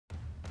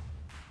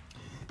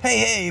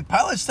Hey,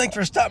 pilots, thanks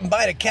for stopping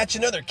by to catch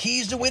another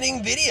Keys to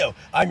Winning video.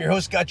 I'm your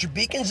host, Gotchure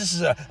Beacons. This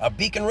is a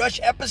Beacon Rush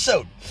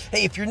episode.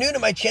 Hey, if you're new to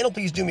my channel,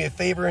 please do me a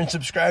favor and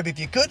subscribe if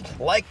you could.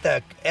 Like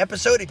the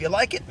episode if you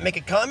like it, make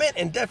a comment,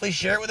 and definitely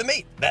share it with a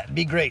mate. That'd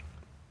be great.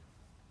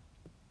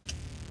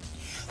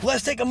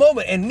 Let's take a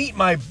moment and meet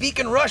my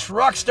Beacon Rush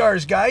rock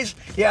stars, guys.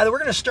 Yeah, we're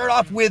going to start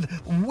off with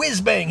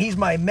Whizbang. He's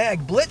my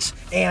Mag Blitz,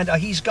 and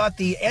he's got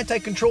the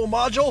anti-control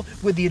module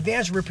with the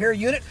advanced repair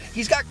unit.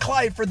 He's got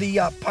Clyde for the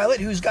pilot,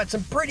 who's got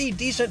some pretty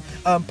decent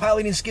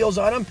piloting skills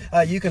on him.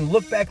 You can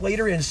look back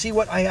later and see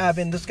what I have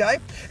in this guy.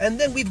 And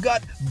then we've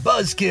got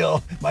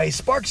Buzzkill, my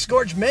Spark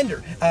Scorch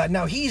Mender.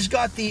 Now, he's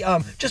got the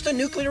just a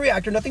nuclear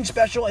reactor, nothing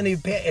special, and the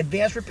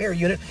advanced repair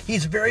unit.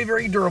 He's very,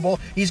 very durable.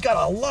 He's got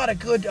a lot of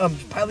good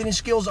piloting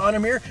skills on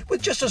him here,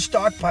 with just a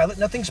stock pilot,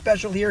 nothing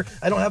special here.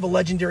 I don't have a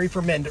legendary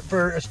for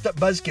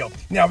Buzzkill.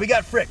 Now we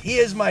got Frick. He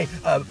is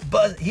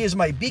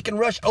my Beacon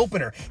Rush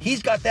opener.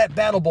 He's got that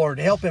battle board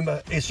to help him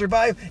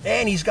survive,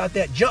 and he's got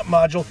that jump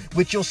module,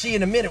 which you'll see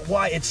in a minute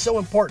why it's so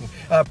important.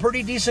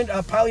 Pretty decent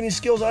piloting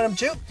skills on him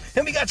too.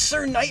 And we got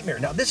Sir Nightmare.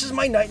 Now this is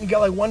my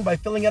Nightingale I won by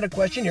filling out a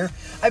questionnaire.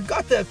 I've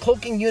got the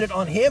cloaking unit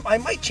on him. I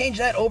might change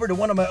that over to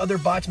one of my other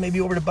bots,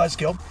 maybe over to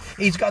Buzzkill.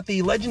 He's got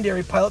the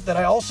legendary pilot that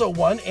I also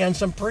won, and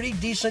some pretty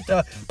decent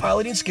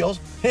piloting skills.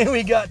 And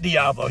we got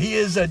Diablo. He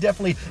is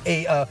definitely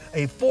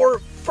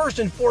first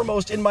and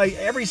foremost in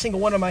every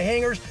single one of my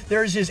hangars.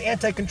 There's his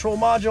anti-control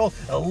module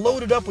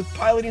loaded up with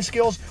piloting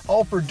skills,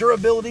 all for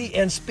durability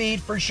and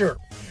speed for sure.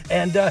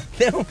 And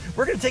then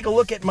we're going to take a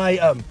look at my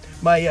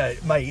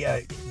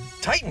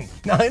Titan.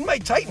 Now in my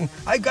Titan,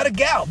 I've got a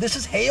gal. This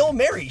is Hail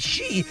Mary.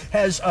 She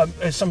has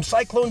some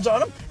cyclones on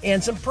them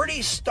and some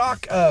pretty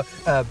stock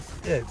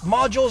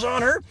modules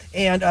on her,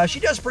 and she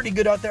does pretty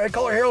good out there. I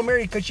call her Hail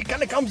Mary because she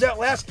kind of comes out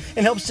last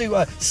and helps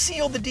to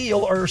seal the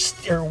deal, or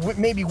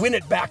maybe win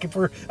it back if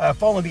we're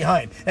falling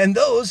behind. And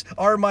those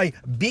are my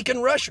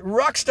Beacon Rush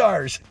rock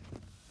stars.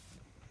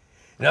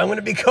 Now I'm going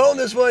to be calling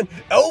this one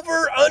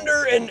Over,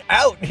 Under, and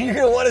Out. You're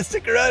going to want to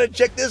stick around and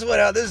check this one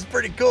out. This is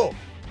pretty cool.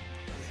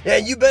 Yeah,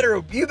 you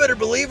better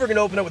believe we're going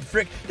to open up with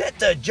Frick.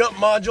 That jump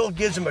module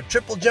gives him a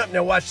triple jump.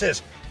 Now watch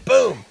this.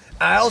 Boom.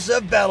 I also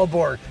have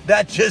Battleborn.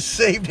 That just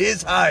saved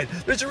his hide.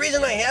 There's a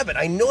reason I have it.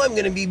 I know I'm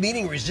going to be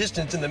meeting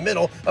resistance in the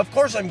middle. Of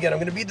course I'm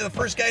going to be the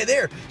first guy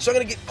there. So I'm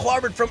going to get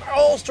clobbered from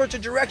all sorts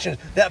of directions.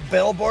 That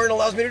Battleborn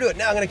allows me to do it.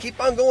 Now I'm going to keep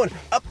on going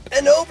up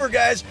and over,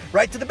 guys,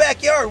 right to the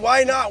backyard.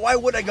 Why not? Why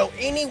would I go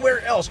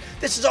anywhere else?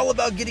 This is all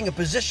about getting a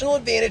positional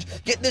advantage,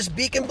 getting this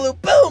beacon blue.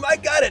 Boom, I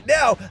got it.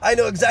 Now I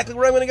know exactly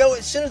where I'm going to go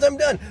as soon as I'm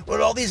done.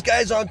 With all these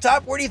guys on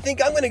top, where do you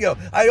think I'm going to go?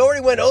 I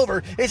already went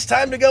over. It's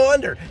time to go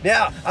under.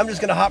 Now I'm just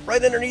going to hop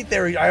right underneath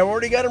there. I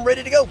already got him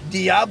ready to go.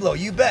 Diablo,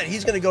 you bet.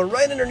 He's going to go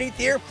right underneath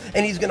here,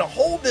 and he's going to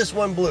hold this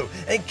one blue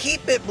and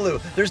keep it blue.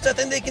 There's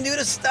nothing they can do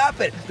to stop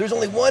it. There's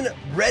only one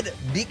red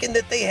beacon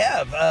that they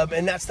have,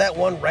 and that's that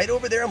one right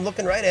over there. I'm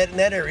looking right at it in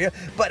that area.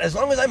 But as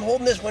long as I'm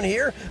holding this one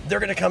here, they're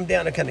going to come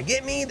down and kind of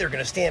get me. They're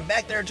going to stand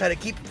back there and try to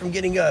keep it from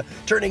getting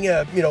turning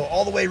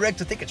all the way red.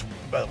 I think it's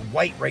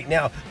white right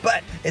now,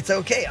 but it's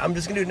okay. I'm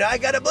just going to do. Now I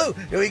got a blue.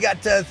 We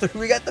got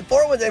the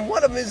four ones, and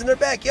one of them is in their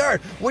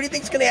backyard. What do you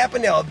think is going to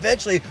happen now?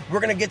 Eventually, we're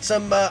going to get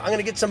some. I'm going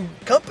to get some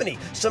company,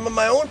 some of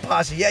my own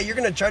posse. Yeah, you're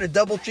going to try to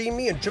double team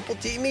me and triple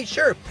team me?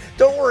 Sure.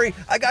 Don't worry.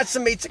 I got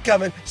some mates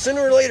coming.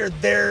 Sooner or later,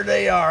 there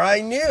they are.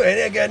 I knew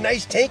it. I got a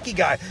nice tanky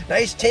guy.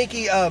 Nice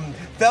tanky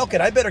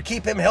Falcon. I better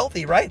keep him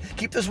healthy, right?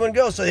 Keep this one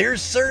going. So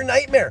here's Sir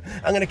Nightmare.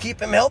 I'm going to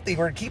keep him healthy.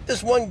 We're going to keep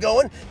this one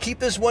going. Keep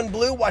this one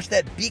blue. Watch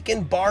that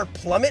beacon bar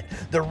plummet.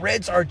 The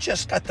Reds are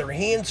just got their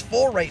hands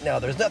full right now.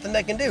 There's nothing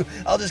they can do.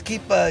 I'll just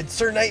keep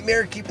Sir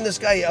Nightmare keeping this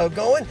guy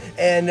going,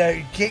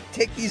 and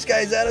take these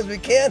guys out as we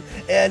can.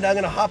 And I'm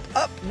going to hop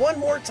up one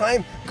more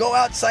time, go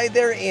outside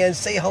there and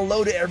say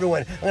hello to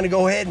everyone. I'm going to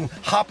go ahead and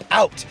hop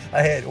out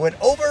ahead.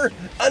 Went over,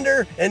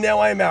 under, and now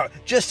I'm out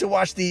just to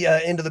watch the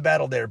end of the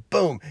battle there.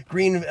 Boom.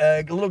 Green,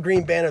 little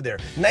green banner there.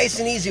 Nice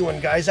and easy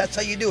one, guys. That's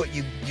how you do it.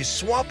 You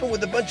swamp them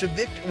with a bunch of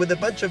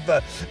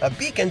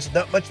beacons.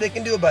 Not much they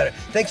can do about it.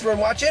 Thanks for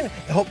watching.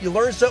 I hope you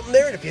learned something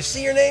there. And if you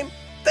see your name,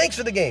 thanks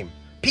for the game.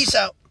 Peace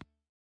out.